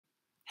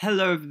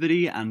Hello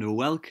everybody and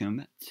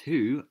welcome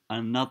to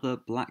another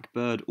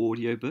Blackbird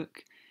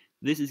audiobook.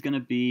 This is going to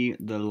be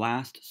the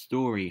last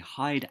story,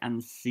 Hide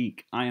and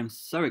Seek. I am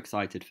so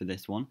excited for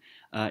this one.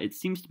 It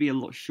seems to be a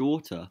lot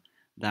shorter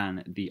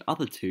than the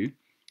other two,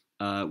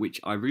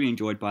 which I really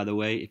enjoyed, by the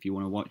way. If you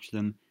want to watch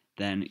them,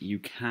 then you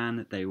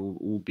can. They will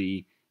all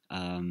be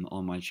on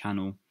my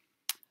channel.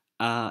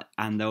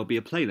 And there will be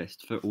a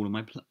playlist for all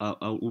my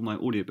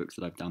audiobooks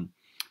that I've done.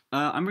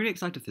 I'm really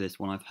excited for this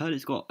one. I've heard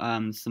it's got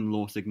some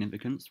lore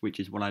significance, which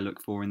is what I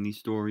look for in these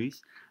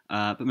stories.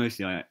 But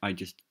mostly I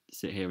just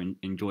sit here and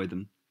enjoy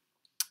them.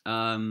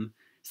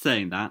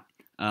 Saying that,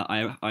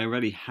 I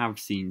already have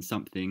seen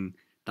something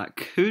that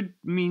could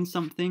mean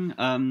something.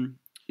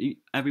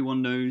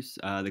 Everyone knows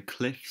The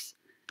Cliffs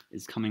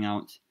is coming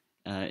out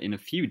in a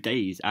few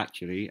days,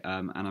 actually,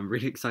 and I'm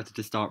really excited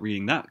to start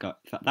reading that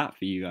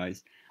for you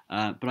guys.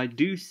 But I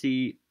do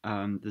see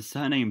the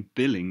surname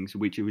Billings,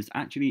 which was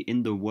actually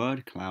in the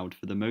word cloud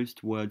for the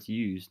most words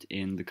used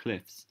in The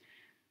Cliffs.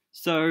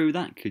 So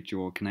that could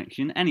draw a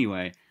connection.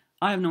 Anyway,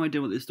 I have no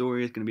idea what this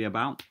story is going to be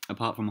about,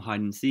 apart from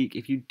hide and seek.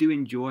 If you do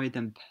enjoy,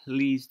 then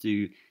please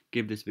do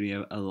give this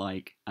video a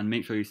like, and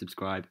make sure you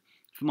subscribe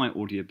for my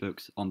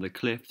audiobooks on The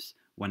Cliffs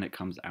when it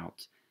comes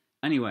out.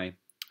 Anyway,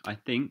 I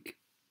think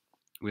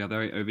we are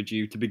very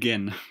overdue to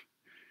begin.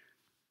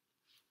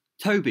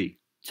 Toby!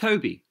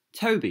 Toby!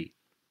 Toby!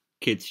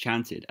 Kids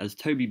chanted as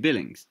Toby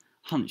Billings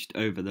hunched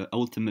over the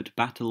Ultimate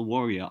Battle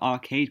Warrior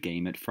arcade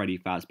game at Freddy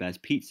Fazbear's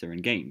Pizza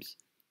and Games.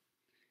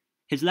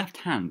 His left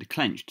hand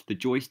clenched the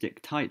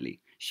joystick tightly,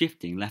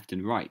 shifting left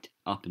and right,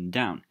 up and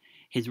down.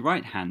 His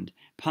right hand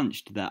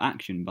punched the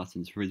action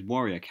buttons for his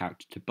warrior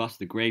character to bust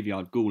the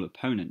graveyard ghoul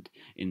opponent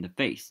in the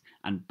face,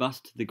 and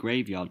bust the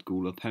graveyard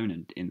ghoul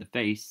opponent in the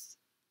face.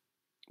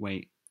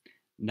 Wait,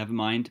 never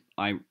mind,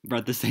 I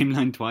read the same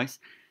line twice.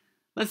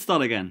 Let's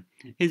start again.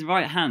 His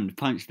right hand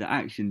punched the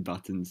action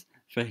buttons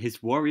for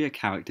his warrior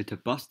character to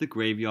bust the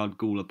graveyard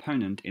ghoul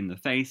opponent in the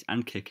face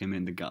and kick him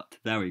in the gut.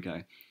 There we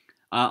go.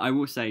 I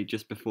will say,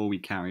 just before we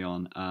carry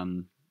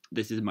on,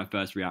 this is my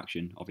first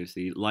reaction,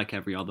 obviously. Like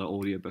every other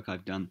audiobook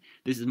I've done,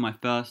 this is my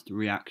first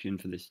reaction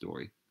for this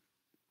story.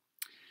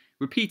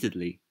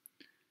 Repeatedly,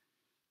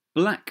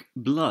 black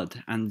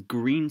blood and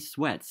green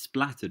sweat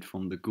splattered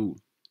from the ghoul.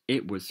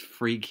 It was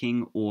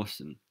freaking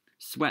awesome.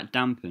 Sweat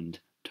dampened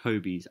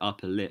Toby's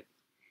upper lip.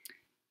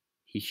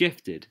 He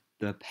shifted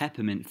the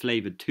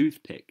peppermint-flavoured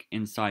toothpick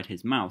inside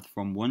his mouth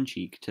from one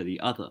cheek to the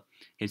other,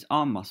 his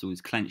arm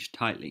muscles clenched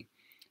tightly.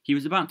 He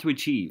was about to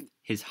achieve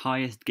his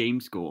highest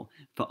game score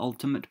for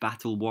Ultimate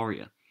Battle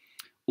Warrior.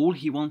 All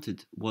he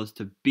wanted was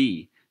to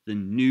be the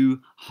new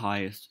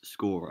highest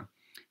scorer.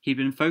 He'd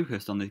been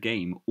focused on the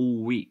game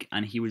all week,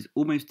 and he was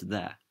almost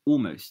there.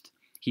 Almost.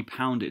 He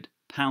pounded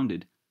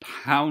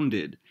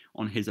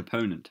on his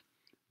opponent.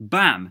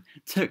 Bam!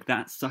 Took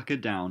that sucker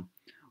down.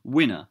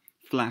 Winner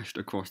flashed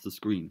across the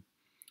screen.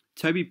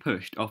 Toby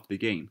pushed off the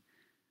game,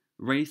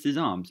 raised his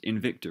arms in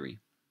victory.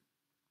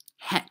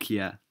 Heck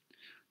yeah!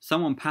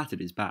 Someone patted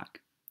his back.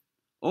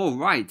 All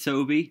right,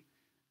 Toby.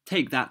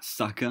 Take that,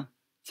 sucker.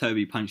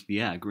 Toby punched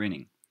the air,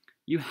 grinning.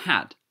 You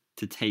had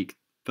to take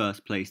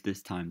first place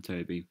this time,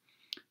 Toby.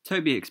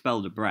 Toby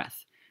expelled a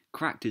breath,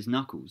 cracked his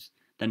knuckles,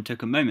 then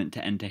took a moment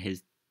to enter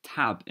his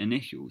tab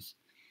initials,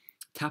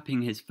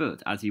 tapping his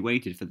foot as he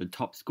waited for the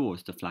top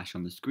scores to flash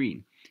on the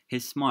screen.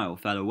 His smile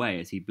fell away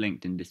as he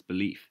blinked in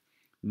disbelief.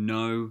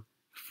 No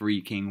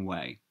freaking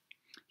way.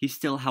 He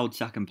still held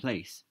second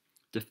place.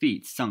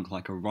 Defeat sunk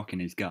like a rock in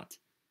his gut.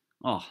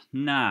 Oh,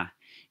 nah.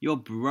 Your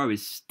bro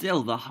is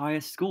still the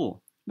highest score.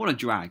 What a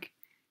drag.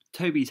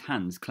 Toby's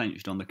hands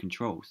clenched on the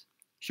controls.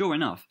 Sure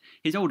enough,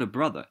 his older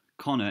brother,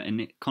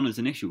 Connor's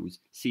initials,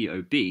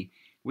 C-O-B,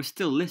 was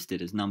still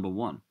listed as number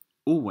one.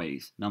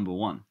 Always number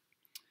one.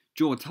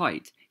 Jaw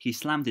tight, he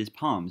slammed his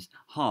palms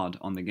hard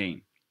on the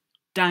game.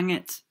 Dang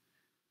it!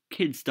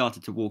 Kids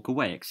started to walk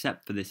away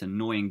except for this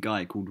annoying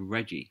guy called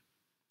Reggie.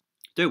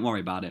 Don't worry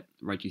about it,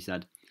 Reggie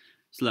said,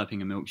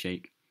 slurping a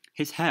milkshake.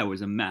 His hair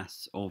was a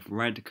mess of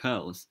red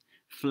curls,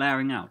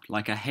 flaring out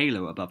like a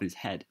halo above his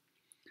head.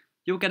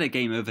 You'll get a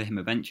game over him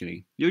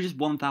eventually. You're just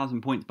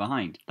 1,000 points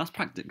behind. That's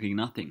practically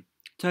nothing.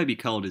 Toby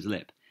curled his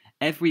lip.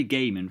 Every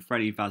game in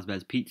Freddy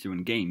Fazbear's Pizza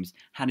and Games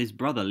had his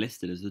brother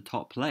listed as the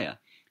top player.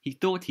 He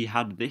thought he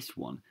had this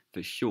one,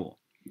 for sure.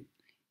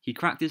 He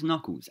cracked his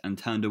knuckles and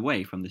turned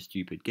away from the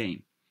stupid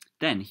game.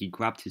 Then he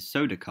grabbed his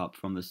soda cup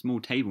from the small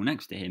table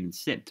next to him and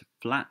sipped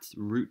flat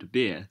root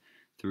beer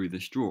through the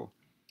straw.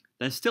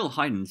 There's still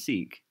hide and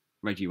seek,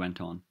 Reggie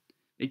went on.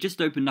 It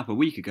just opened up a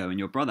week ago and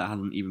your brother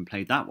hasn't even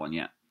played that one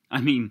yet.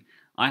 I mean,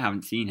 I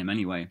haven't seen him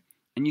anyway,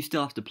 and you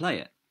still have to play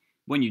it.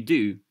 When you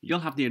do, you'll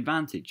have the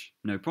advantage,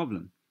 no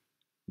problem.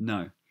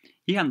 No.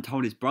 He hadn't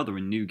told his brother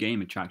a new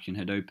game attraction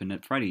had opened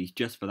at Freddy's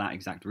just for that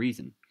exact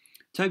reason.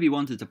 Toby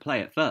wanted to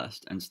play it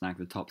first and snag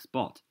the top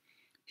spot.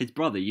 His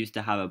brother used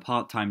to have a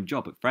part-time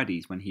job at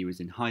Freddy's when he was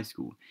in high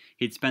school.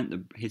 He'd spent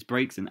his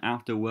breaks and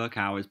after-work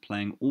hours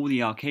playing all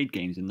the arcade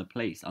games in the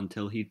place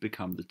until he'd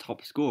become the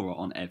top scorer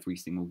on every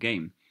single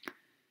game.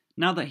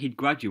 Now that he'd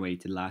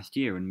graduated last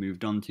year and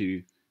moved on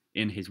to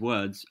In his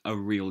words, a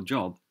real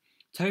job.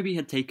 Toby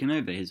had taken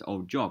over his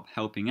old job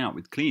helping out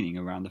with cleaning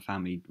around the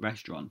family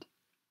restaurant.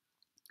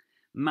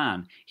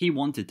 Man, he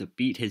wanted to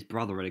beat his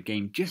brother at a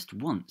game just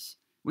once.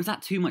 Was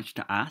that too much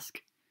to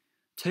ask?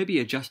 Toby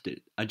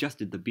adjusted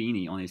the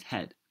beanie on his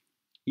head.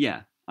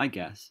 Yeah, I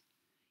guess.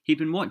 He'd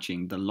been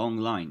watching the long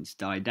lines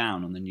die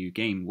down on the new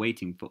game,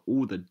 waiting for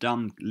all the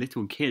dumb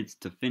little kids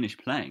to finish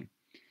playing.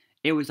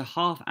 It was a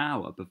half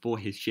hour before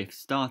his shift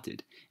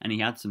started, and he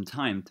had some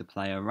time to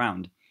play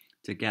around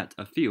to get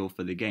a feel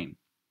for the game.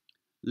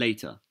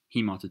 Later,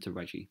 he muttered to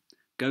Reggie.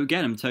 Go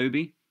get him,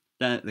 Toby,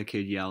 the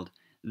kid yelled,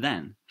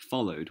 then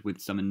followed with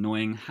some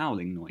annoying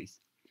howling noise.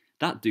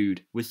 That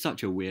dude was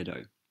such a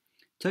weirdo.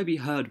 Toby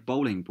heard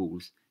bowling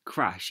balls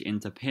crash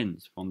into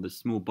pins from the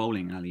small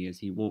bowling alley as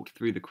he walked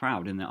through the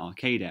crowd in the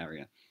arcade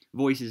area.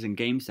 Voices and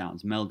game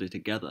sounds melded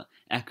together,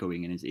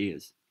 echoing in his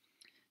ears.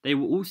 They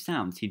were all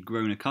sounds he'd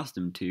grown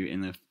accustomed to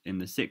in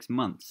the 6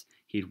 months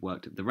he'd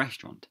worked at the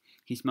restaurant.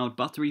 He smelled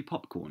buttery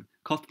popcorn,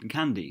 cotton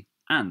candy,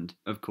 and,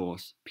 of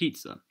course,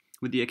 pizza,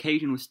 with the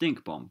occasional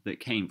stink bomb that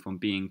came from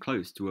being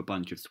close to a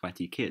bunch of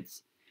sweaty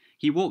kids.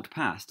 He walked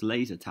past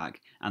laser tag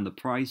and the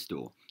prize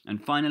store,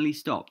 and finally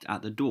stopped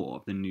at the door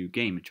of the new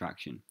game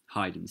attraction,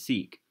 Hide and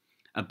Seek.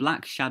 A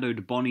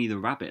black-shadowed Bonnie the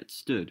Rabbit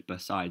stood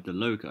beside the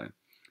logo.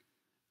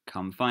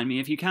 Come find me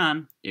if you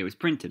can. It was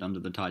printed under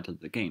the title of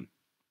the game.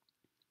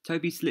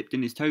 Toby slipped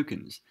in his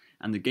tokens,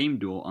 and the game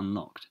door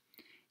unlocked.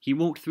 He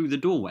walked through the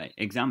doorway,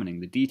 examining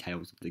the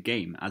details of the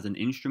game as an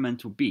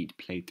instrumental beat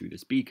played through the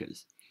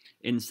speakers.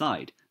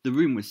 Inside, the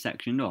room was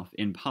sectioned off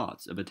in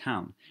parts of a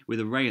town, with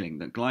a railing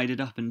that glided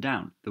up and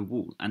down the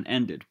wall and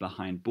ended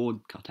behind board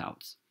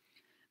cutouts.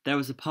 There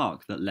was a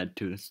park that led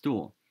to a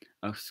store,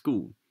 a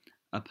school,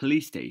 a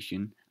police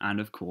station, and,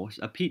 of course,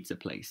 a pizza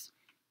place.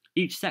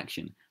 Each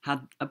section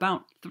had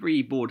about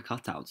 3 board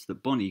cutouts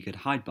that Bonnie could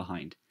hide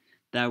behind.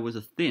 There was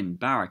a thin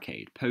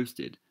barricade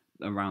posted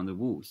around the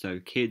wall so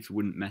kids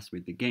wouldn't mess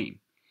with the game.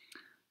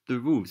 The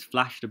rules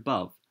flashed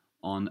above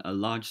on a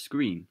large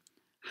screen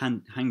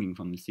hanging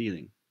from the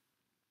ceiling.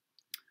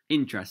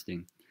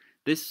 Interesting.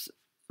 This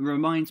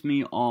reminds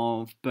me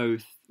of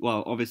both,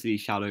 well, obviously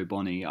Shadow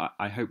Bonnie.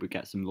 I hope we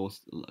get some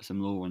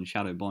lore on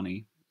Shadow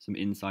Bonnie, some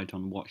insight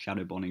on what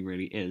Shadow Bonnie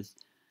really is.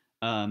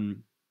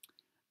 And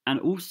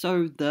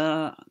also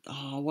the,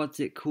 what's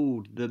it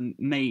called? The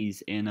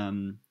maze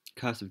in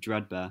Curse of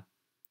Dreadbear.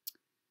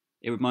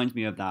 It reminds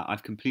me of that.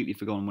 I've completely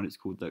forgotten what it's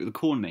called though. The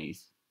Corn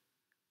Maze.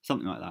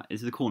 Something like that.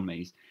 It's the Corn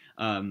Maze.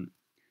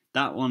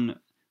 That one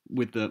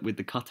with the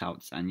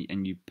cutouts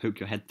and you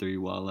poke your head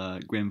through while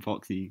Grim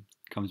Foxy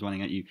comes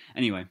running at you.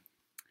 Anyway,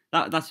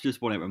 that's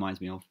just what it reminds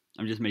me of.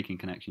 I'm just making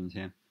connections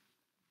here.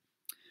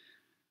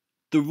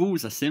 The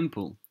rules are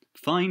simple.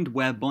 Find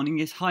where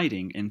Bonnie is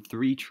hiding in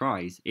 3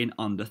 tries in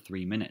under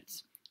 3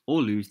 minutes,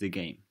 or lose the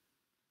game.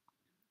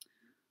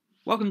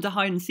 Welcome to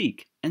Hide and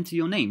Seek. Enter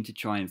your name to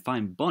try and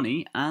find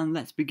Bonnie, and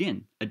let's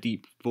begin. A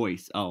deep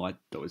voice, I thought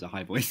it was a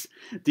high voice,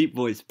 deep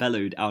voice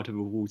bellowed out of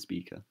a wall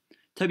speaker.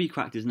 Toby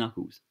cracked his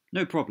knuckles.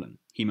 No problem,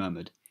 he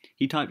murmured.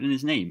 He typed in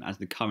his name as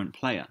the current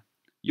player.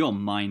 You're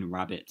mine,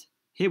 Rabbit.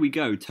 Here we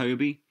go,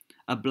 Toby.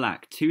 A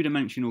black,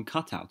 2-dimensional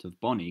cutout of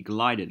Bonnie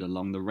glided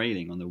along the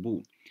railing on the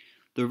wall.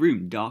 The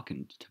room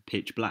darkened to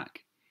pitch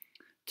black.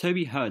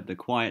 Toby heard the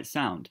quiet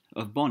sound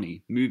of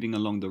Bonnie moving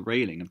along the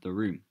railing of the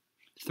room.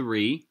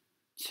 3,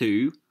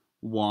 2,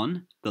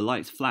 1. The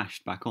lights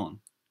flashed back on.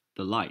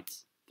 The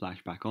lights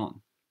flashed back on.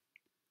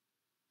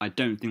 I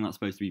don't think that's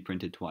supposed to be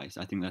printed twice.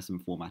 I think there's some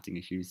formatting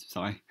issues.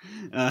 Sorry.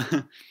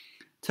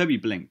 Toby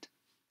blinked.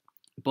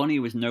 Bonnie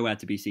was nowhere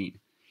to be seen.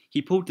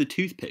 He pulled the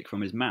toothpick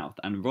from his mouth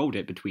and rolled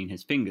it between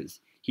his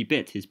fingers. He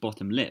bit his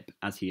bottom lip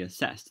as he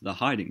assessed the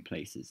hiding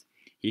places.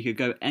 He could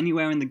go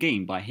anywhere in the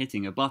game by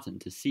hitting a button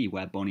to see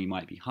where Bonnie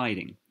might be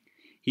hiding.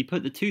 He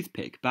put the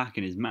toothpick back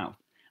in his mouth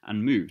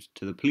and moved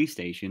to the police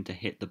station to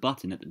hit the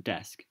button at the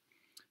desk.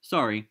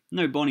 Sorry,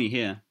 no Bonnie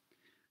here.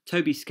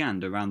 Toby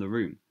scanned around the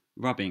room,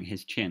 rubbing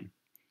his chin.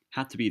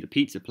 Had to be the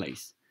pizza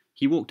place.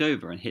 He walked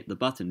over and hit the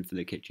button for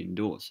the kitchen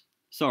doors.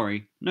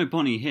 Sorry, no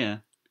Bonnie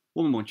here.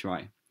 One more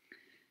try.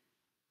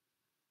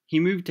 He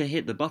moved to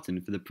hit the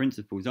button for the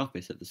principal's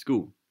office at the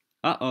school.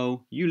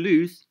 Uh-oh, you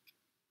lose.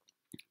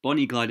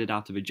 Bonnie glided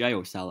out of a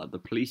jail cell at the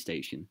police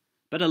station.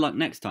 Better luck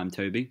next time,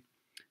 Toby.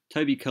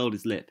 Toby curled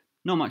his lip.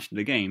 Not much to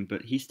the game,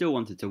 but he still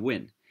wanted to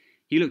win.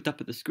 He looked up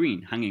at the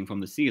screen hanging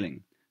from the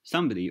ceiling.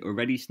 Somebody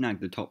already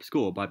snagged the top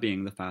score by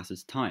being the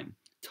fastest time.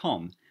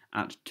 Tom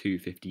at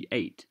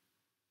 2:58.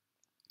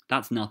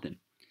 That's nothing.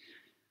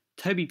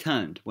 Toby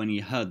turned when he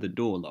heard the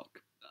door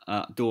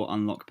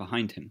unlock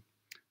behind him.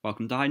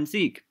 Welcome to Hide and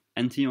Seek.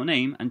 Enter your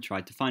name and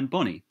try to find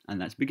Bonnie, and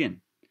let's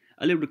begin.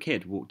 A little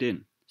kid walked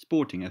in,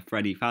 sporting a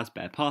Freddy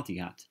Fazbear party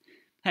hat.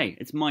 Hey,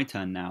 it's my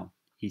turn now,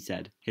 he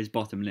said, his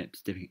bottom lip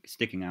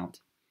sticking out.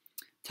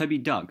 Toby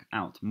dug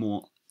out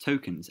more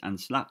tokens and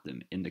slapped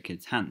them in the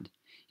kid's hand.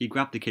 He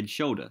grabbed the kid's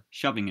shoulder,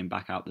 shoving him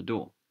back out the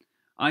door.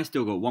 I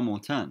still got one more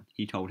turn,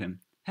 he told him.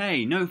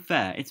 Hey, no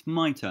fair, it's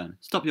my turn.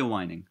 Stop your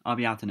whining, I'll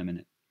be out in a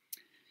minute.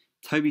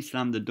 Toby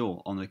slammed the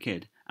door on the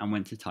kid and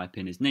went to type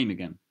in his name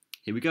again.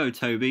 Here we go,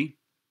 Toby.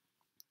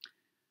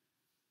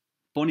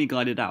 Bonnie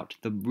glided out.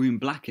 The room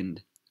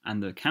blackened,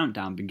 and the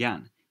countdown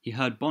began. He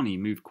heard Bonnie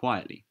move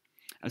quietly.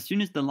 As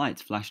soon as the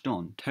lights flashed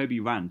on, Toby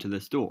ran to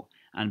the store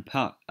and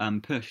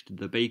pushed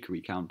the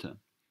bakery counter.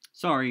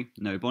 Sorry,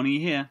 no Bonnie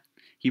here.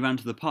 He ran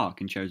to the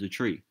park and chose a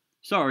tree.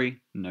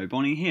 Sorry, no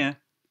Bonnie here.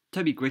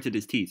 Toby gritted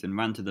his teeth and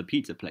ran to the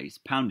pizza place,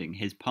 pounding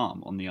his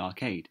palm on the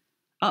arcade.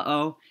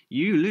 Uh-oh,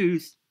 you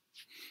lose.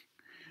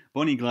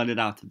 Bonnie glided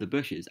out of the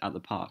bushes at the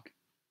park.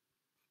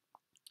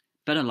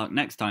 Better luck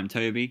next time,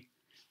 Toby.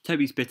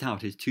 Toby spit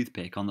out his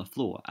toothpick on the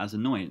floor as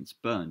annoyance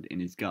burned in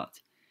his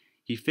gut.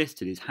 He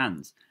fisted his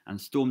hands and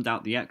stormed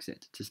out the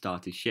exit to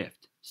start his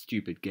shift.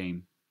 Stupid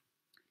game.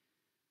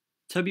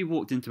 Toby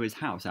walked into his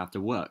house after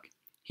work.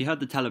 He heard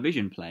the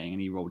television playing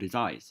and he rolled his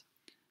eyes.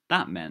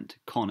 That meant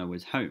Connor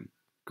was home.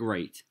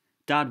 Great.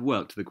 Dad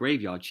worked the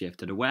graveyard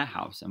shift at a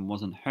warehouse and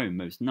wasn't home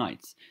most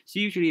nights, so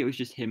usually it was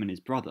just him and his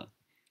brother.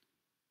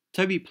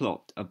 Toby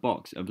plopped a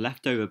box of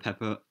leftover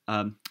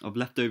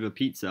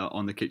pizza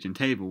on the kitchen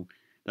table,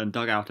 then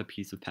dug out a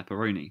piece of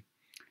pepperoni.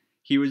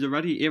 He was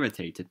already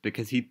irritated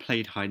because he'd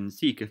played hide and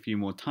seek a few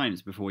more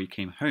times before he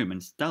came home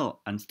and still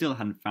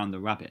hadn't found the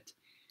rabbit.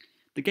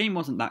 The game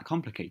wasn't that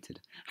complicated.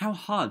 How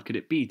hard could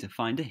it be to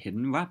find a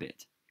hidden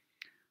rabbit?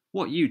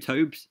 What you,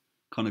 Tobes?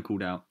 Connor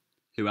called out.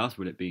 Who else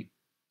would it be?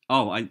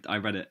 Oh, I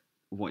read it.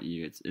 What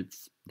you?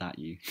 It's that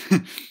you.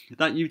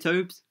 That you,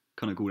 Tobes?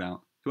 Connor called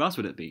out. Who else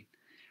would it be?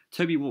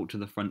 Toby walked to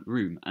the front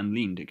room and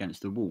leaned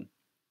against the wall.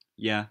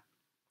 Yeah.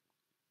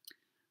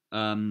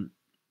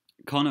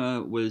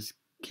 Connor was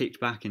kicked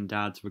back in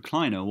Dad's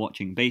recliner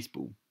watching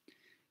baseball.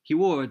 He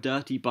wore a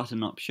dirty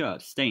button-up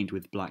shirt stained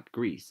with black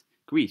grease.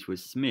 Grease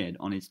was smeared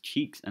on his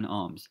cheeks and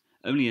arms.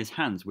 Only his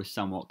hands were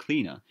somewhat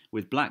cleaner,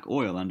 with black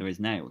oil under his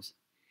nails.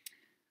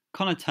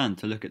 Connor turned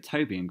to look at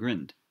Toby and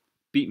grinned.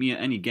 Beat me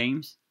at any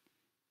games?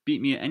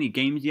 Beat me at any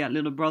games yet,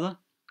 little brother?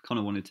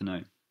 Connor wanted to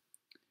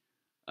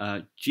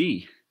know.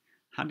 Gee,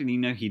 how did he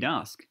know he'd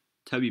ask?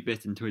 Toby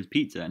bit into his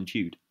pizza and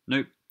chewed.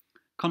 Nope.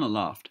 Connor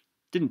laughed.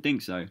 Didn't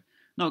think so.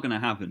 Not gonna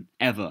happen.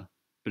 Ever.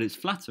 But it's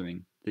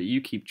flattering that you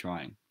keep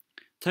trying.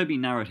 Toby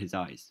narrowed his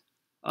eyes.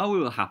 Oh, it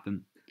will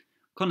happen.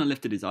 Connor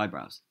lifted his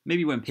eyebrows.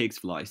 Maybe when pigs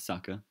fly,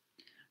 sucker.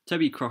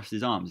 Toby crossed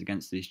his arms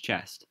against his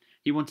chest.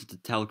 He wanted to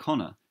tell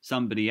Connor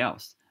somebody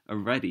else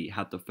already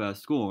had the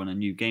first score on a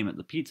new game at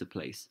the pizza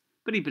place,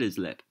 but he bit his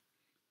lip.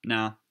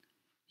 Nah,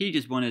 he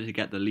just wanted to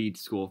get the lead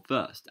score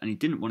first, and he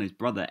didn't want his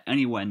brother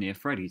anywhere near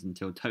Freddy's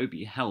until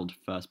Toby held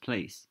first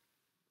place.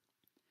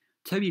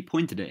 Toby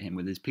pointed at him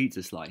with his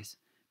pizza slice.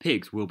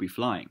 Pigs will be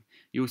flying.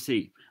 You'll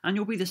see, and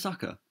you'll be the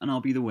sucker, and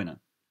I'll be the winner.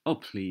 Oh,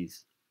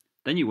 please.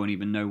 Then you won't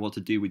even know what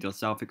to do with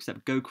yourself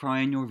except go cry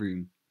in your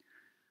room.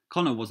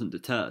 Connor wasn't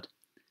deterred.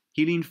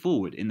 He leaned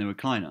forward in the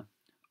recliner.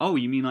 Oh,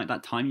 you mean like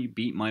that time you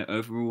beat my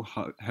overall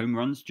home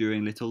runs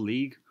during Little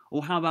League?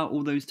 Or how about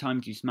all those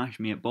times you smashed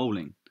me at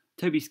bowling?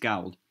 Toby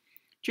scowled.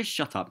 Just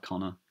shut up,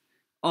 Connor.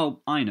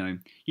 Oh, I know.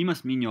 You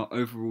must mean your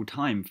overall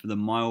time for the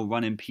mile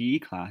run in PE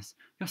class.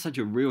 You're such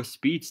a real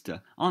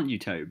speedster, aren't you,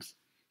 Tobes?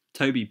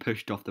 Toby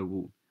pushed off the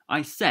wall.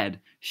 I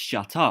said,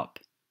 shut up.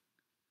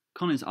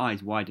 Connor's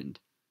eyes widened.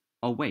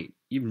 Oh wait,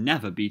 you've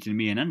never beaten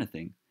me in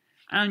anything.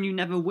 And you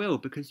never will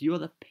because you're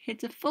the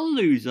pitiful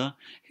loser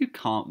who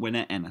can't win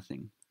at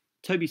anything.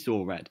 Toby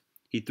saw red.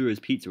 He threw his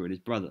pizza at his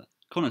brother.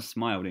 Connor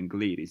smiled in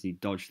glee as he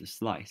dodged the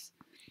slice.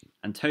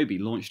 And Toby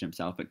launched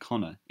himself at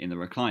Connor in the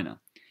recliner.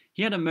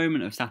 He had a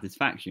moment of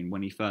satisfaction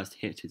when he first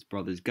hit his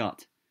brother's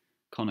gut.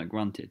 Connor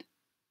grunted.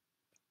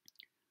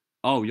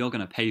 Oh, you're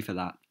going to pay for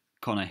that,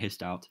 Connor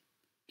hissed out.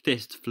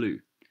 Fists flew.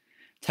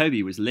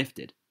 Toby was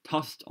lifted,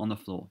 tossed on the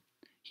floor.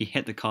 He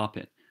hit the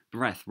carpet.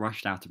 Breath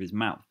rushed out of his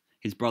mouth.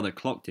 His brother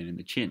clocked him in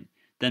the chin,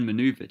 then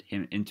maneuvered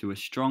him into a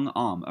strong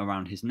arm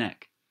around his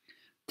neck.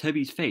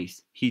 Toby's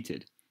face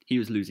heated. He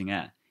was losing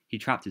air. He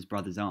trapped his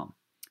brother's arm.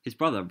 His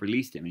brother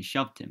released him and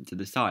shoved him to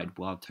the side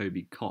while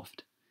Toby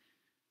coughed.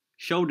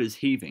 Shoulders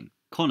heaving,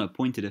 Connor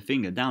pointed a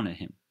finger down at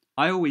him.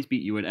 I always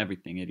beat you at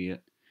everything,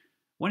 idiot.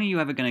 When are you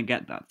ever going to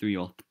get that through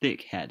your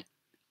thick head?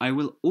 I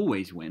will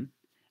always win,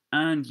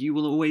 and you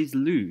will always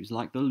lose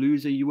like the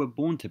loser you were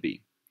born to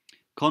be.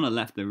 Connor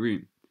left the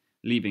room,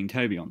 leaving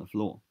Toby on the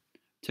floor.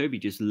 Toby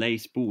just lay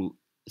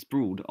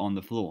sprawled on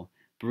the floor,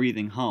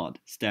 breathing hard,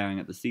 staring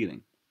at the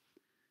ceiling.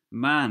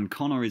 Man,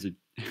 Connor is a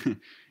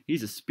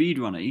he's a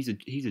speedrunner.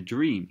 He's a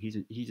dream.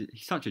 He's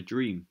such a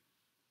dream.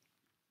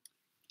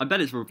 I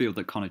bet it's revealed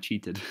that Connor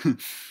cheated.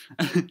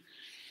 He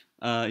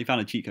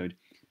found a cheat code.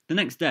 The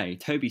next day,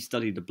 Toby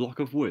studied a block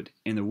of wood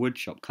in the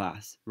woodshop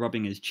class,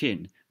 rubbing his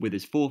chin with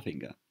his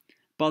forefinger.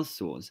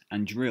 Buzzsaws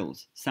and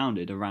drills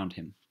sounded around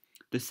him.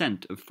 The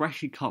scent of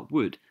freshly cut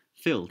wood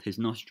filled his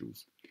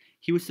nostrils.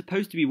 He was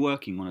supposed to be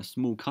working on a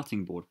small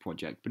cutting board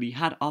project, but he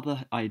had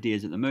other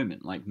ideas at the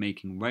moment, like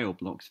making rail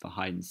blocks for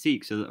hide and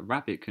seek so that a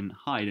rabbit can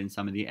hide in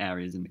some of the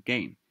areas in the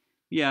game.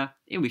 Yeah,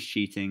 it was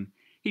cheating.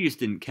 He just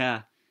didn't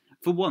care.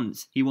 For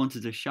once, he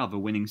wanted to shove a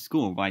winning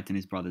score right in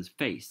his brother's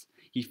face.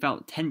 He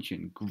felt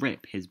tension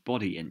grip his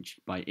body inch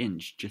by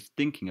inch just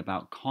thinking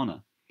about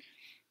Connor.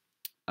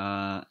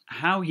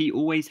 how he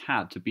always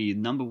had to be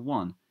number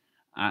one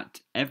at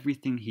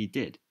everything he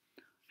did.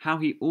 How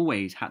he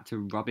always had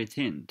to rub it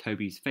in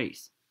Toby's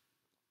face.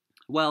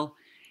 Well,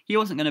 he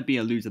wasn't going to be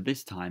a loser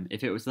this time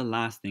if it was the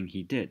last thing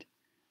he did.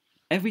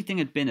 Everything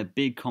had been a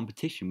big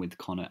competition with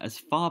Connor as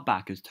far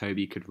back as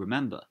Toby could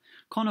remember.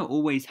 Connor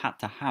always had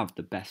to have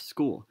the best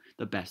score,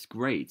 the best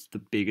grades,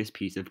 the biggest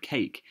piece of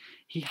cake.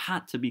 He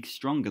had to be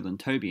stronger than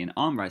Toby in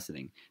arm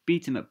wrestling,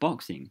 beat him at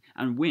boxing,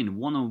 and win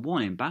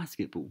one-on-one in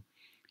basketball.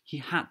 He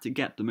had to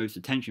get the most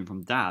attention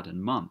from Dad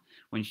and Mum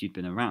when she'd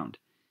been around.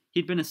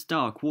 He'd been a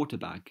star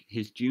quarterback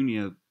his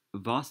junior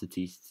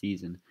varsity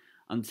season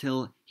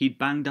until he'd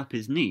banged up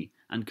his knee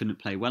and couldn't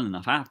play well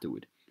enough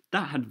afterward.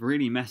 That had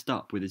really messed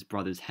up with his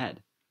brother's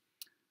head.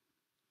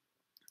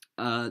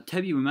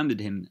 Toby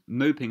remembered him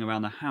moping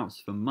around the house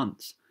for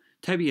months.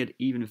 Toby had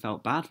even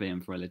felt bad for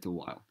him for a little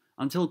while,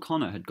 until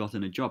Connor had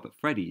gotten a job at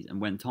Freddy's and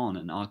went on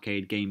an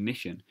arcade game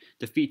mission,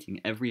 defeating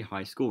every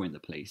high score in the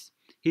place.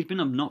 He'd been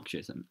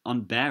obnoxious and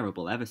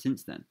unbearable ever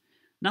since then.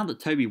 Now that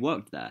Toby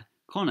worked there,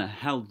 Connor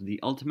held the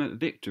ultimate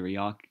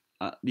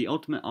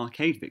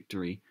arcade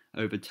victory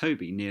over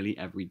Toby nearly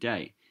every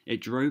day.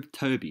 It drove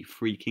Toby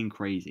freaking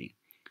crazy.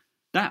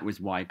 That was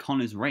why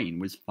Connor's reign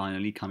was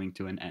finally coming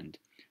to an end.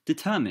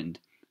 Determined,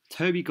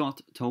 Toby got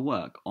to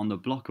work on the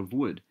block of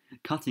wood,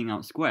 cutting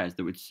out squares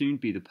that would soon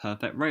be the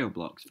perfect rail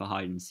blocks for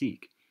hide and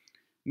seek.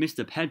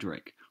 Mr.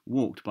 Pedrick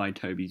walked by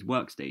Toby's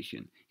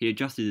workstation. He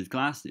adjusted his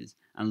glasses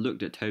and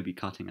looked at Toby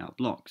cutting out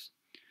blocks.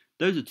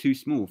 Those are too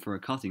small for a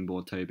cutting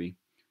board, Toby.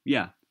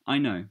 Yeah, I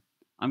know.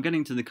 I'm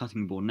getting to the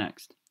cutting board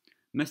next.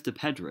 Mr.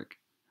 Pedrick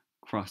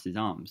crossed his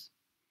arms.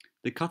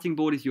 The cutting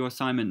board is your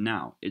assignment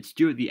now. It's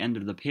due at the end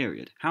of the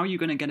period. How are you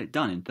going to get it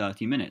done in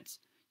 30 minutes?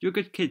 You're a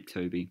good kid,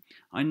 Toby.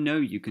 I know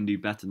you can do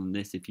better than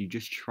this if you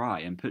just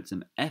try and put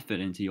some effort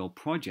into your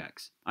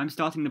projects. I'm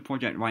starting the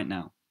project right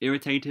now.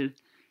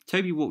 Irritated,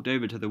 Toby walked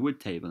over to the wood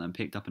table and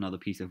picked up another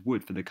piece of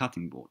wood for the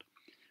cutting board.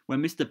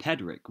 When Mr.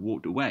 Pedrick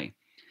walked away,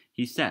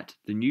 he set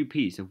the new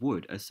piece of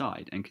wood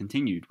aside and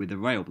continued with the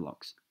rail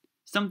blocks.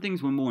 Some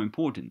things were more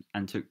important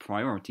and took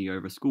priority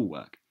over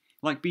schoolwork,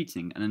 like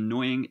beating an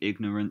annoying,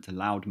 ignorant,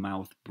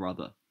 loudmouth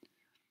brother.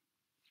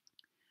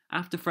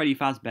 After Freddy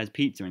Fazbear's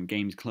Pizza and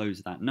games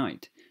closed that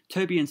night,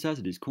 Toby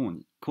inserted his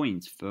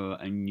coins for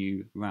a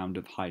new round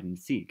of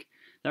hide-and-seek.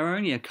 There were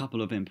only a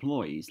couple of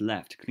employees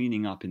left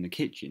cleaning up in the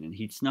kitchen, and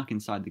he'd snuck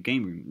inside the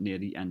game room near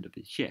the end of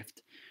his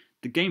shift.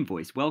 The game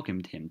voice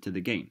welcomed him to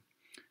the game.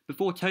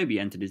 Before Toby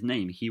entered his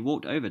name, he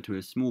walked over to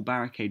a small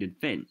barricaded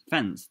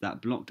fence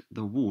that blocked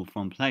the wall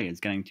from players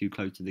getting too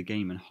close to the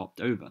game and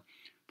hopped over.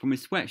 From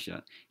his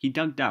sweatshirt, he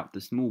dug out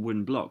the small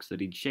wooden blocks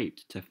that he'd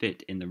shaped to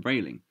fit in the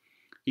railing.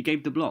 He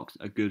gave the blocks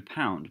a good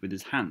pound with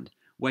his hand,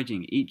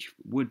 wedging each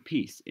wood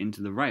piece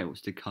into the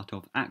rails to cut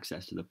off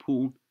access to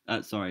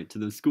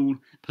the school,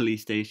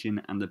 police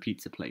station, and the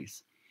pizza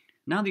place.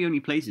 Now the only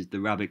places the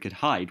rabbit could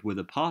hide were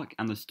the park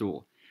and the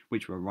store,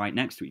 which were right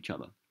next to each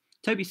other.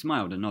 Toby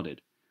smiled and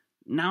nodded.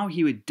 Now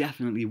he would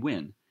definitely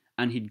win,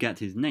 and he'd get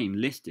his name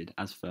listed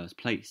as first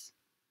place.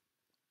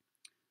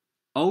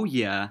 Oh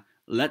yeah,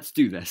 let's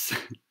do this.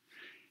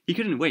 He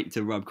couldn't wait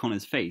to rub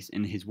Connor's face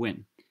in his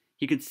win.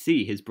 He could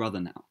see his brother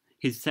now.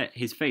 His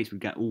face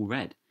would get all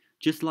red,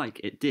 just like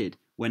it did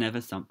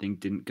whenever something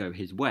didn't go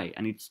his way,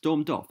 and he'd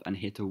stormed off and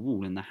hit a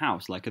wall in the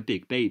house like a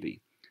big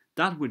baby.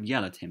 Dad would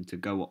yell at him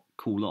to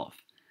cool off,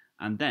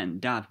 and then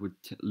Dad would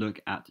look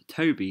at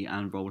Toby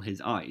and roll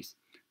his eyes.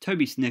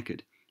 Toby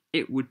snickered.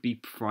 It would be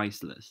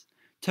priceless.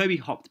 Toby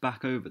hopped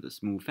back over the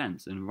small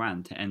fence and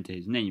ran to enter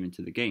his name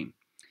into the game.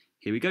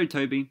 Here we go,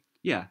 Toby.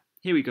 Yeah,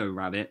 here we go,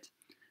 Rabbit.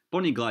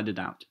 Bonnie glided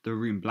out. The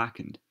room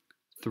blackened.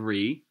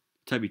 3.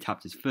 Toby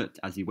tapped his foot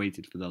as he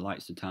waited for the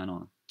lights to turn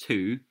on.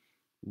 2.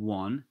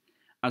 1.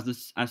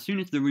 As soon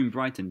as the room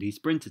brightened, he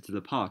sprinted to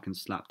the park and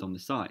slapped on the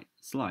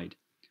slide.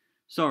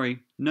 Sorry,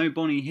 no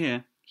Bonnie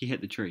here. He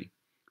hit the tree.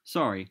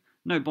 Sorry,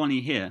 no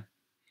Bonnie here.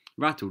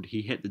 Rattled,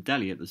 he hit the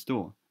deli at the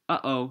store.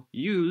 Uh-oh,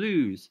 you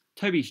lose.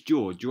 Toby's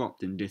jaw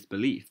dropped in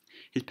disbelief.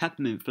 His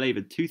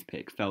peppermint-flavoured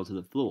toothpick fell to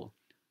the floor.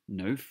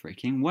 No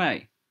freaking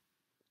way.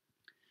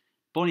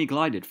 Bonnie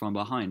glided from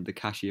behind the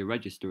cashier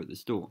register at the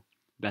store.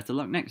 Better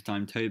luck next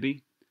time,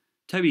 Toby.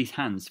 Toby's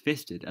hands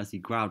fisted as he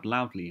growled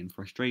loudly in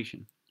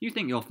frustration. You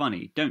think you're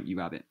funny, don't you,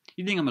 Rabbit?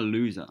 You think I'm a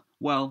loser.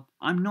 Well,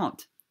 I'm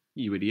not.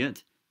 You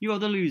idiot. You're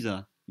the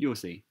loser. You'll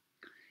see.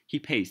 He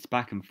paced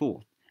back and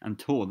forth and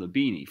tore the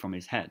beanie from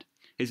his head.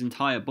 His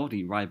entire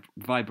body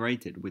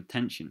vibrated with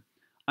tension.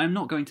 I'm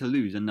not going to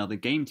lose another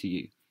game to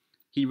you.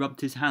 He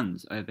rubbed his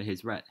hands over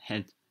his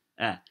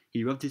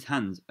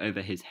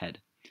head.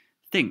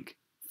 Think.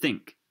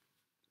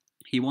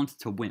 He wanted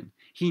to win.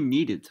 He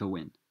needed to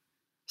win.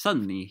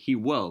 Suddenly, he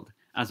whirled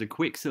as a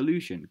quick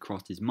solution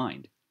crossed his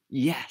mind.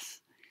 Yes!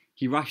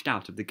 He rushed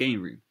out of the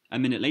game room. A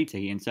minute later,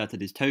 he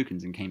inserted his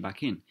tokens and came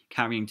back in,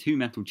 carrying 2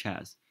 metal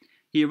chairs.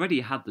 He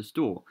already had the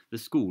store, the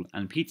school,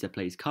 and pizza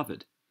place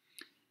covered.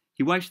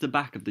 He wedged the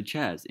back of the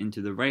chairs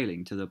into the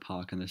railing to the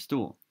park and the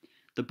store.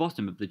 The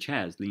bottom of the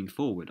chairs leaned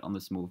forward on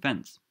the small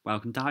fence.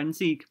 Welcome to hide and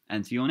seek.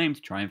 Enter your name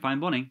to try and find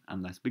Bonnie,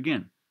 and let's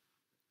begin.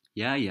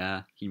 Yeah,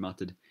 yeah, he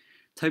muttered.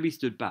 Toby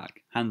stood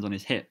back, hands on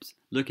his hips,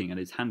 looking at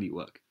his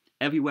handiwork.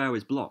 Everywhere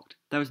was blocked.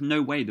 There was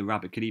no way the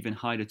rabbit could even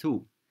hide at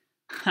all.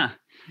 Ha!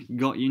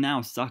 Got you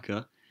now,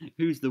 sucker.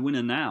 Who's the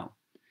winner now?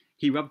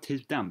 He rubbed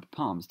his damp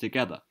palms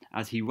together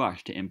as he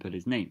rushed to input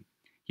his name.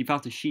 He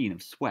felt a sheen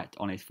of sweat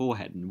on his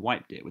forehead and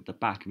wiped it with the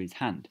back of his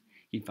hand.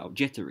 He felt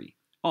jittery,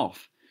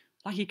 off,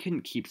 like he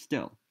couldn't keep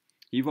still.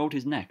 He rolled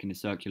his neck in a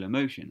circular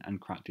motion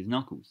and cracked his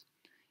knuckles.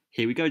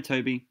 Here we go,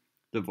 Toby,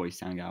 the voice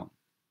sang out.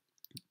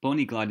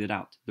 Bonnie glided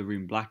out. The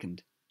room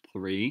blackened.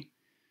 3.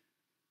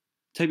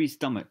 Toby's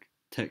stomach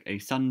took a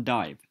sudden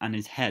dive and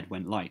his head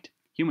went light.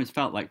 He almost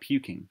felt like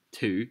puking.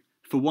 2.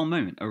 For one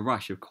moment, a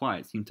rush of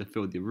quiet seemed to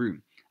fill the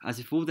room, as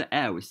if all the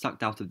air was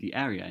sucked out of the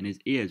area and his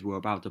ears were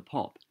about to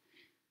pop.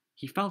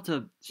 He felt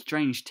a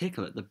strange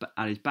tickle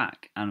at his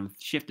back and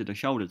shifted a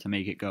shoulder to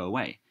make it go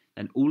away.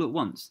 Then all at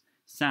once,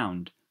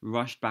 sound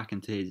rushed back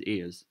into his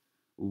ears.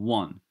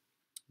 1.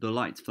 The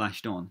lights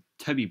flashed on.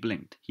 Toby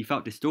blinked. He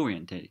felt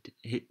disoriented.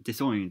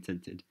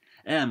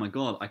 Oh my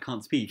god, I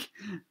can't speak.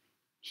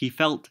 He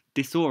felt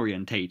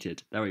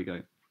disorientated. There we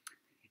go.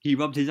 He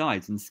rubbed his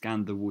eyes and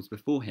scanned the walls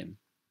before him.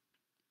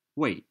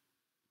 Wait.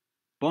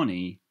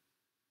 Bonnie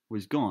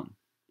was gone.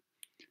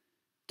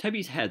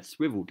 Toby's head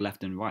swiveled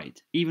left and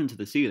right, even to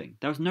the ceiling.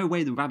 There was no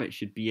way the rabbit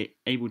should be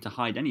able to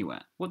hide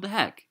anywhere. What the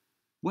heck?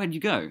 Where'd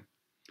you go?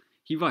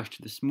 He rushed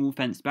to the small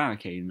fenced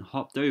barricade and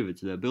hopped over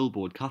to the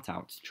billboard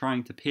cutouts,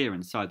 trying to peer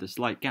inside the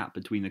slight gap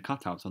between the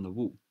cutouts on the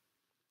wall.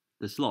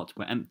 The slots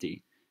were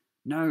empty.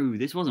 No,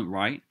 this wasn't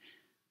right.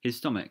 His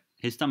stomach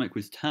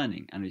was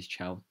turning and his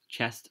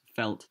chest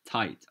felt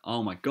tight.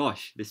 Oh my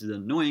gosh, this is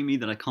annoying me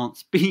that I can't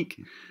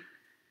speak.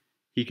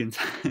 He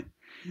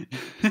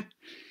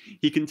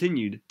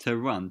continued to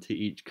run to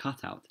each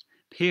cutout,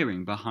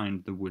 peering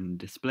behind the wooden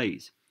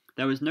displays.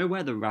 There was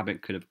nowhere the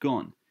rabbit could have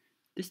gone.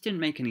 This didn't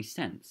make any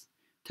sense.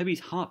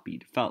 Toby's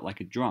heartbeat felt like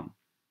a drum.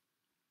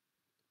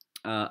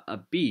 A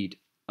bead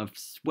of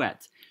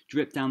sweat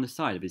dripped down the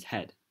side of his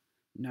head.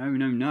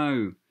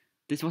 No.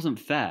 This wasn't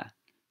fair.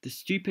 The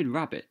stupid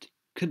rabbit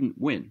couldn't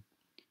win.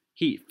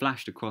 Heat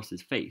flashed across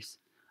his face.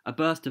 A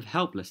burst of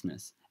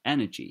helplessness,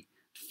 energy,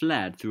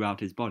 flared throughout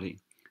his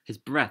body. His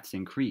breaths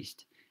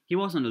increased. He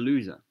wasn't a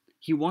loser.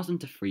 He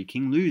wasn't a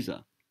freaking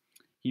loser.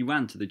 He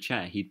ran to the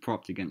chair he'd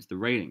propped against the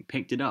railing,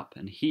 picked it up,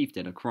 and heaved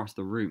it across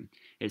the room.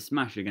 It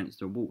smashed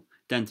against a wall,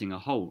 denting a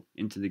hole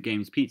into the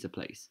game's pizza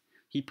place.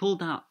 He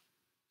pulled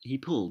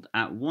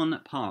at one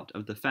part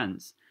of the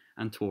fence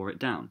and tore it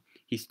down.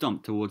 He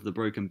stomped towards the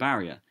broken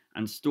barrier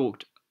and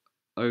stalked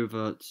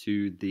over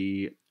to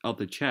the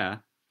other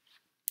chair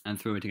and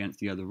threw it against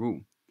the other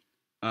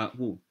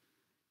wall.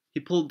 He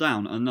pulled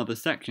down another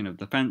section of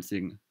the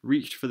fencing,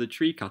 reached for the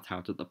tree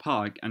cutout at the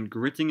park, and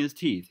gritting his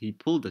teeth, he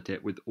pulled at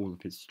it with all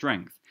of his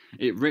strength.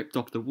 It ripped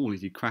off the wall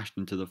as he crashed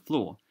into the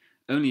floor.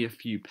 Only a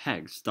few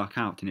pegs stuck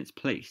out in its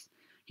place.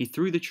 He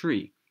threw the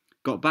tree,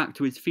 got back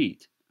to his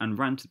feet, and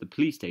ran to the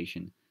police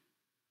station,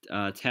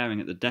 tearing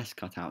at the desk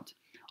cutout.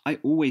 I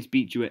always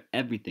beat you at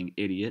everything,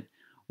 idiot.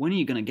 When are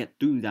you going to get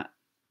through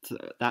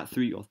that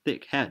through your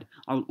thick head?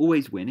 I will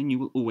always win, and you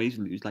will always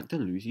lose like the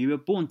loser you were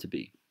born to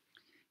be.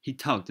 He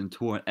tugged and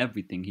tore at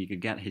everything he could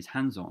get his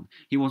hands on.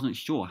 He wasn't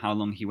sure how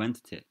long he went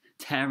at it,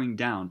 tearing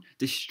down,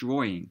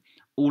 destroying.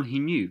 All he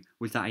knew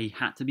was that he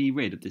had to be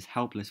rid of this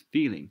helpless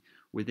feeling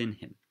within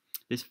him.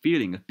 This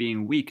feeling of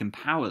being weak and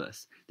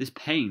powerless. This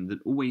pain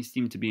that always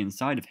seemed to be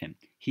inside of him.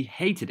 He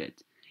hated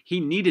it. He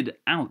needed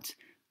it out.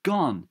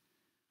 Gone.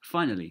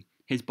 Finally,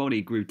 his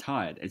body grew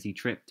tired as he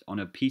tripped on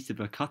a piece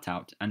of a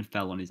cutout and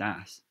fell on his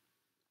ass.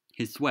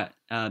 His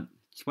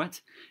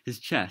His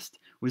chest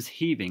was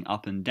heaving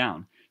up and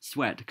down.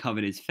 Sweat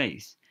covered his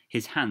face.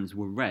 His hands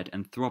were red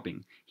and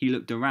throbbing. He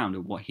looked around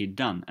at what he'd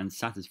done and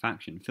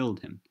satisfaction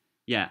filled him.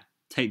 Yeah,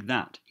 take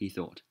that, he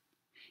thought.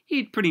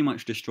 He'd pretty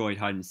much destroyed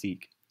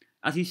hide-and-seek.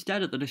 As he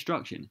stared at the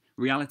destruction,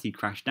 reality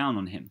crashed down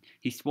on him.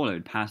 He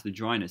swallowed past the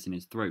dryness in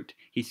his throat.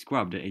 He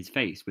scrubbed at his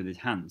face with his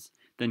hands,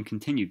 then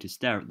continued to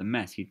stare at the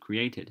mess he'd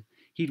created.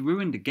 He'd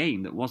ruined a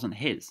game that wasn't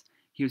his.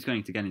 He was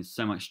going to get in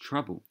so much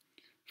trouble.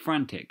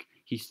 Frantic,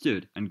 he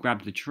stood and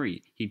grabbed the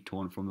tree he'd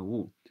torn from the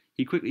wall.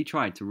 He quickly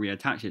tried to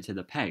reattach it to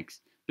the pegs,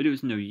 but it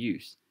was no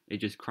use. It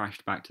just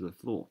crashed back to the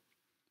floor.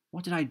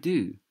 What did I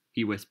do?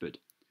 He whispered.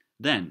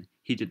 Then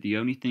he did the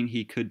only thing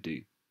he could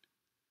do.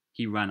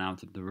 He ran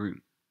out of the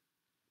room.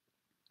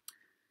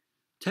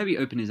 Toby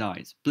opened his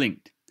eyes,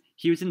 blinked.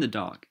 He was in the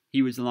dark.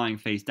 He was lying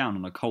face down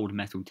on a cold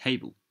metal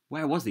table.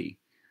 Where was he?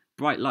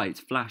 Bright lights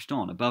flashed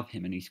on above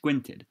him and he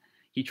squinted.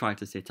 He tried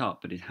to sit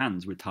up, but his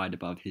hands were tied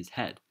above his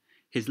head.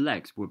 His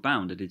legs were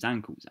bound at his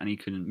ankles and he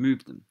couldn't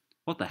move them.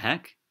 What the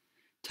heck?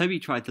 Toby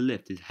tried to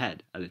lift his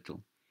head a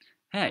little.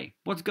 Hey,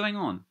 what's going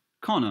on?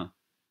 Connor,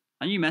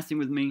 are you messing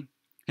with me?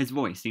 His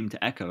voice seemed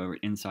to echo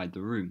inside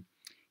the room.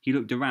 He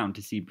looked around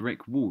to see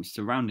brick walls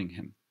surrounding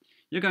him.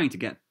 You're going to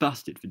get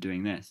busted for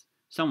doing this.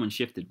 Someone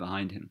shifted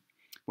behind him.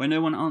 When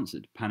no one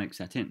answered, panic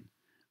set in.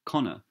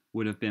 Connor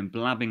would have been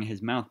blabbing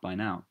his mouth by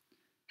now.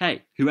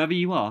 Hey, whoever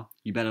you are,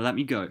 you better let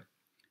me go.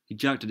 He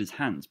jerked at his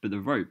hands, but the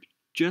rope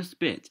just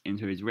bit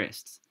into his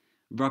wrists.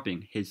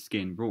 rubbing his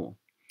skin raw.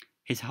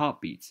 His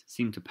heartbeats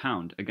seemed to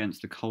pound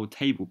against the cold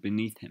table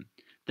beneath him.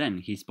 Then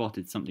he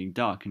spotted something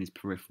dark in his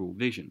peripheral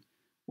vision.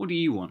 "What do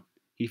you want?"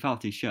 He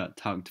felt his shirt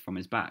tugged from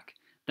his back,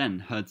 then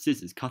heard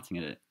scissors cutting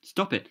at it.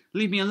 "Stop it!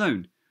 Leave me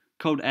alone!"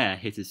 Cold air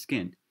hit his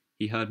skin.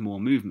 He heard more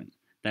movement.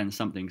 Then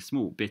something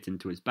small bit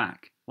into his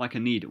back, like a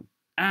needle.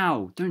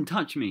 "Ow! Don't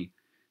touch me!"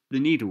 The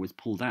needle was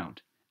pulled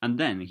out, and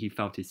then he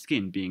felt his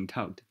skin being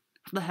tugged.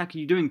 "What the heck are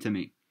you doing to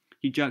me?"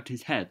 He jerked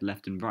his head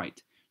left and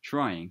right,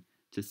 trying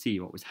to see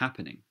what was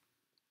happening.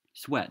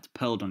 Sweat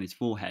pearled on his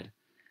forehead.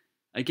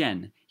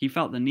 Again, he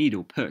felt the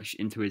needle push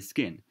into his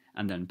skin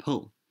and then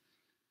pull.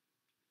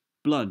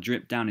 Blood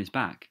dripped down his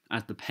back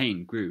as the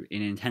pain grew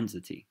in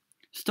intensity.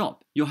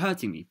 "Stop! You're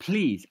hurting me!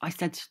 Please! I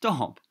said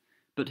stop!"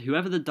 But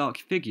whoever the dark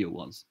figure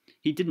was,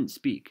 he didn't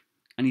speak,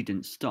 and he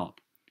didn't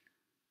stop.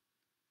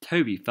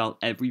 Toby felt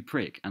every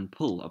prick and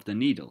pull of the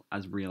needle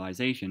as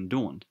realization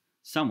dawned.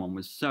 Someone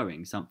was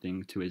sewing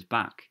something to his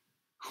back.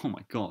 "Oh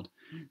my God!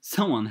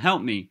 Someone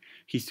help me!"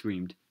 he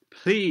screamed.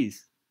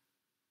 "Please!"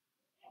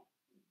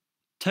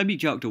 Toby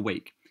jerked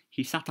awake.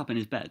 He sat up in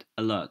his bed,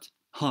 alert,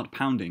 heart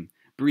pounding,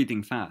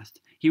 breathing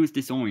fast. He was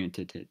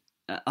disoriented.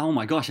 Oh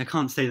my gosh, I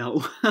can't say that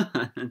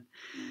word.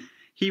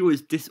 He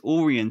was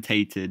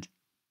disorientated.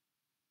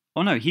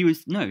 He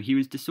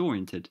was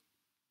disoriented.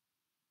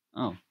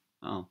 Oh.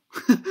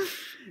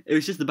 It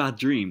was just a bad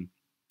dream.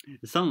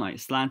 The sunlight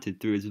slanted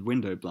through his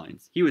window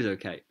blinds. He was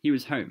okay. He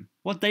was home.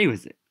 What day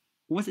was it?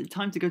 Was it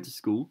time to go to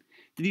school?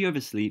 Did he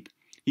oversleep?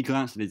 He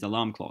glanced at his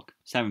alarm clock.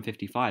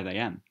 7:55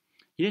 a.m.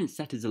 He didn't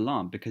set his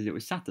alarm because it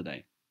was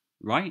Saturday,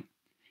 right?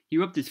 He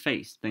rubbed his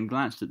face, then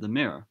glanced at the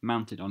mirror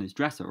mounted on his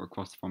dresser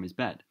across from his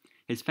bed.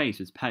 His face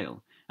was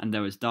pale, and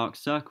there was dark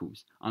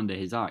circles under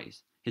his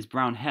eyes. His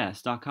brown hair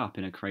stuck up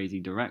in a crazy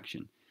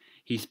direction.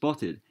 He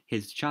spotted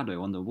his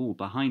shadow on the wall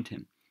behind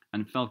him,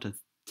 and felt a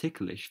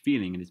ticklish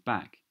feeling in his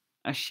back.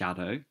 A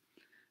shadow?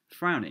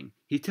 Frowning,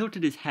 he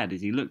tilted his head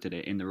as he looked at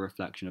it in the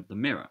reflection of the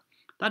mirror.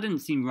 That didn't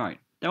seem right.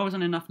 There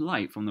wasn't enough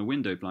light from the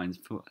window blinds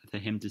for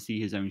him to see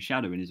his own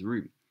shadow in his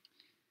room.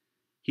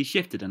 He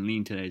shifted and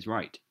leaned to his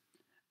right.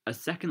 A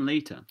second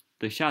later,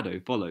 the shadow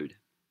followed.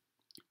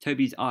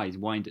 Toby's eyes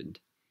widened.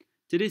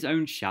 Did his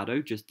own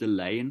shadow just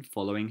delay in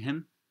following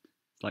him?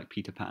 It's like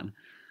Peter Pan.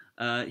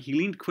 He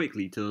leaned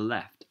quickly to the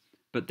left,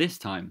 but this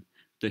time,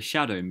 the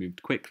shadow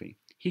moved quickly.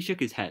 He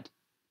shook his head.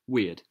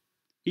 Weird.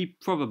 He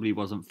probably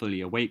wasn't fully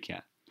awake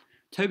yet.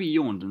 Toby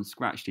yawned and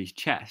scratched his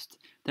chest,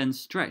 then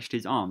stretched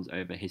his arms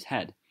over his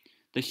head.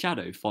 The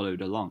shadow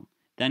followed along.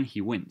 Then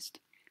he winced.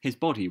 His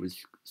body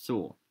was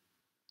sore.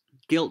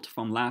 Guilt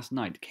from last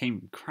night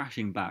came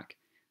crashing back.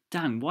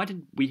 Dan, why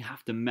did he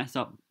have to mess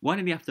up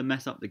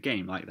the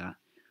game like that?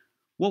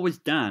 What was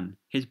Dan,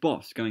 his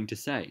boss, going to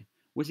say?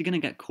 Was he going to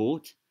get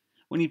caught?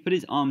 When he put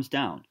his arms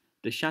down,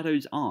 the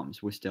shadow's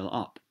arms were still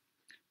up.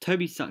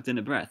 Toby sucked in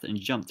a breath and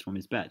jumped from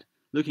his bed.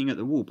 Looking at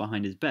the wall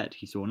behind his bed,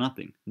 he saw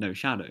nothing, no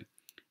shadow.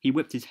 He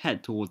whipped his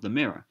head toward the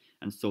mirror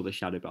and saw the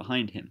shadow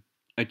behind him.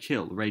 A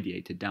chill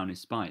radiated down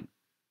his spine.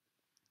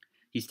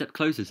 He stepped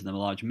closer to the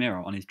large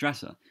mirror on his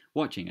dresser,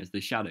 watching as the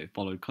shadow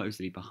followed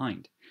closely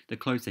behind. The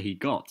closer he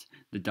got,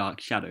 the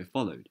dark shadow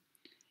followed.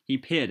 He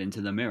peered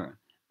into the mirror,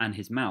 and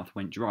his mouth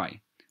went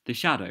dry. The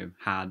shadow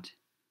had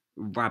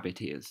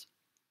rabbit ears.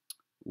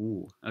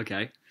 Ooh,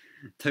 okay.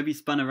 Toby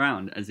spun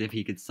around as if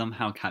he could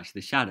somehow catch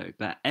the shadow,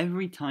 but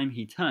every time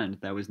he turned,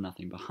 there was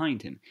nothing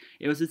behind him.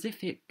 It was as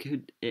if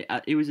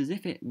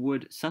it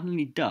would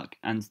suddenly duck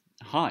and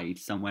hide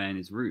somewhere in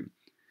his room.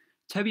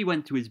 Toby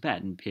went to his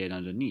bed and peered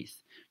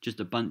underneath. Just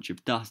a bunch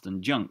of dust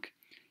and junk.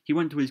 He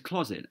went to his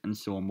closet and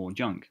saw more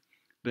junk.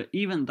 But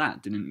even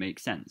that didn't make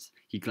sense.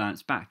 He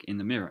glanced back in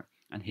the mirror,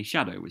 and his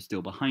shadow was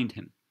still behind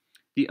him.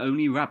 The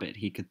only rabbit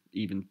he could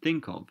even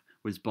think of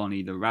was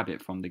Bonnie the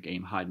rabbit from the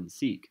game Hide and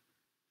Seek.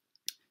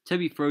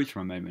 Toby froze for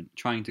a moment,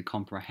 trying to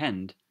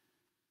comprehend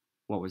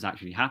what was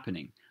actually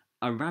happening.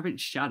 A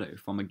rabbit's shadow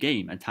from a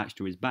game attached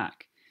to his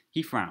back.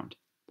 He frowned.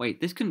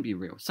 Wait, this couldn't be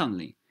real.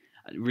 Suddenly,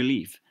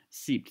 relief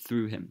seeped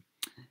through him.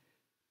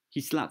 He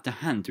slapped a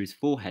hand to his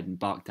forehead and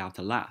barked out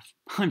a laugh.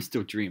 I'm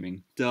still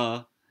dreaming.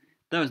 Duh.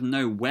 There was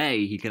no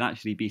way he could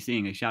actually be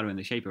seeing a shadow in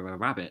the shape of a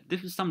rabbit.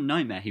 This was some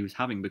nightmare he was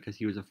having because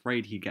he was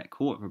afraid he'd get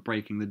caught for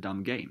breaking the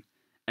dumb game.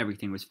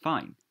 Everything was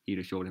fine, he'd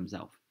assured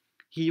himself.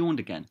 He yawned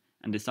again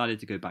and decided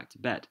to go back to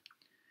bed.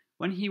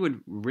 When he would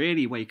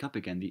really wake up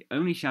again, the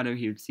only shadow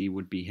he would see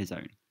would be his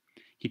own.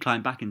 He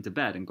climbed back into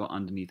bed and got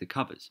underneath the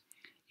covers.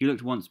 He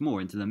looked once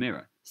more into the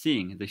mirror,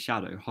 seeing the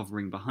shadow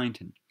hovering behind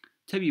him.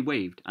 Toby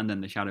waved, and then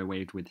the shadow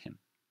waved with him.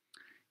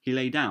 He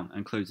lay down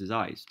and closed his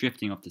eyes,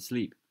 drifting off to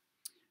sleep.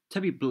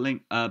 Toby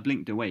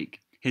blinked awake.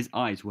 His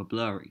eyes were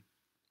blurry.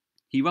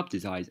 He rubbed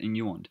his eyes and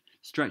yawned,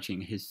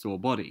 stretching his sore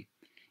body.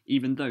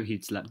 Even though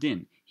he'd slept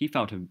in, he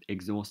felt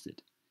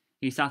exhausted.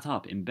 He sat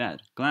up in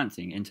bed,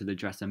 glancing into the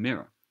dresser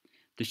mirror.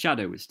 The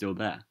shadow was still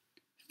there.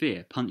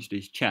 Fear punched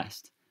his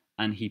chest,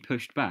 and he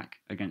pushed back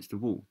against the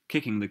wall,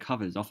 kicking the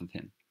covers off of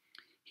him.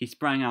 He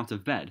sprang out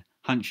of bed,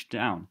 hunched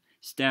down,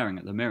 staring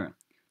at the mirror.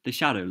 The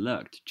shadow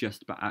lurked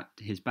just at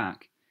his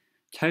back.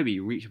 Toby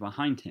reached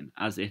behind him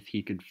as if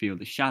he could feel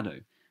the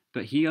shadow,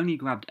 but he only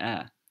grabbed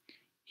air.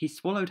 He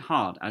swallowed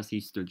hard as he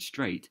stood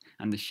straight,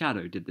 and the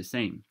shadow did the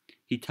same.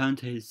 He turned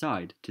to his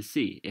side to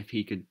see if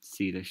he could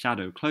see the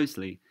shadow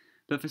closely,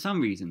 but for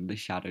some reason the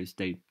shadow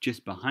stayed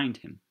just behind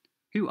him.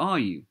 "Who are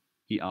you?"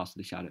 he asked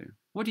the shadow.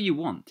 "What do you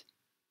want?"